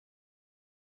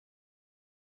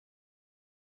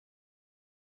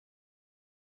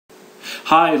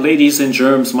Hi ladies and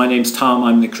germs, my name's Tom.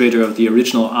 I'm the creator of the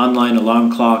original online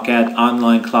alarm clock at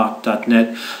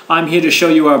onlineclock.net. I'm here to show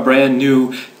you our brand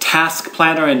new task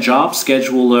planner and job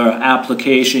scheduler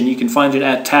application. You can find it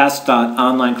at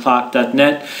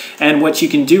task.onlineclock.net, and what you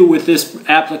can do with this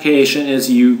application is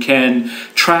you can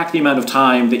track the amount of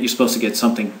time that you're supposed to get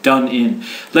something done in.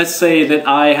 Let's say that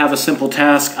I have a simple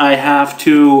task. I have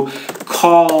to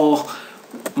call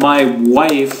my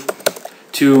wife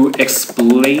to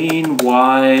explain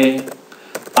why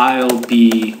I'll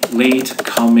be late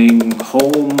coming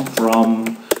home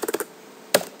from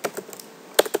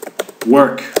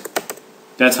work.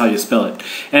 That's how you spell it.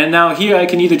 And now here I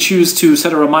can either choose to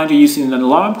set a reminder using an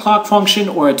alarm clock function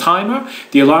or a timer.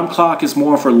 The alarm clock is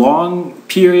more for long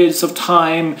periods of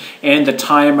time, and the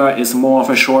timer is more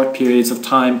for short periods of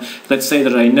time. Let's say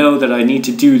that I know that I need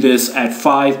to do this at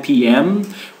 5 p.m.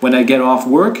 when I get off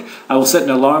work. I will set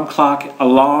an alarm clock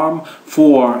alarm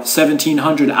for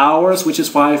 1700 hours, which is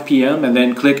 5 p.m., and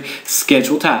then click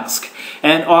Schedule Task.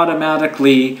 And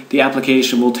automatically the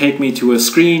application will take me to a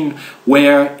screen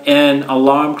where an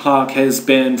alarm clock has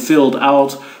been filled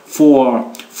out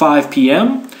for 5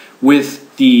 p.m. with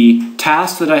the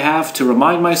task that I have to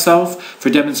remind myself.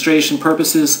 For demonstration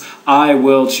purposes, I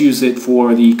will choose it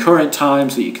for the current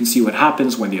time so you can see what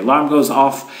happens when the alarm goes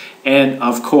off. And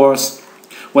of course,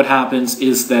 what happens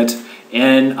is that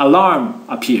an alarm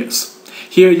appears.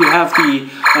 Here you have the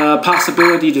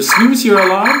possibility to snooze your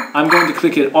alarm. I'm going to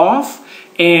click it off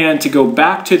and to go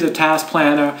back to the task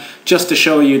planner just to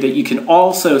show you that you can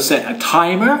also set a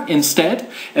timer instead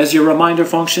as your reminder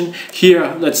function.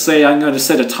 Here, let's say I'm going to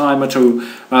set a timer to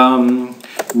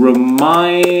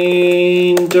reminder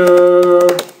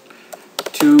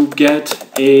to get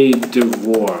a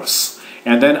divorce.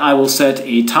 And then I will set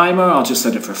a timer. I'll just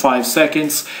set it for 5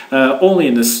 seconds. Only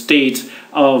in the state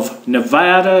of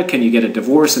Nevada can you get a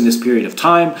divorce in this period of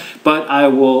time, but I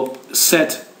will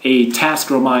set a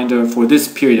task reminder for this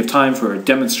period of time for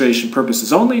demonstration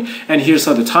purposes only. And here's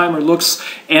how the timer looks,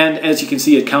 and as you can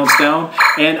see, it counts down,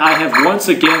 and I have once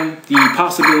again the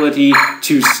possibility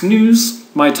to snooze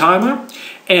my timer.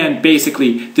 And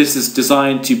basically this is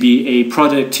designed to be a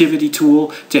productivity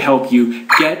tool to help you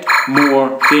get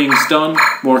more things done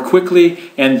more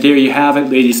quickly. And there you have it,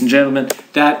 ladies and gentlemen.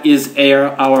 That is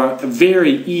our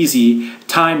very easy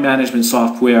time management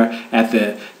software at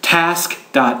the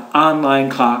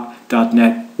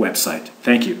task.onlineclock.net website.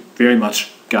 Thank you very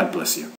much. God bless you.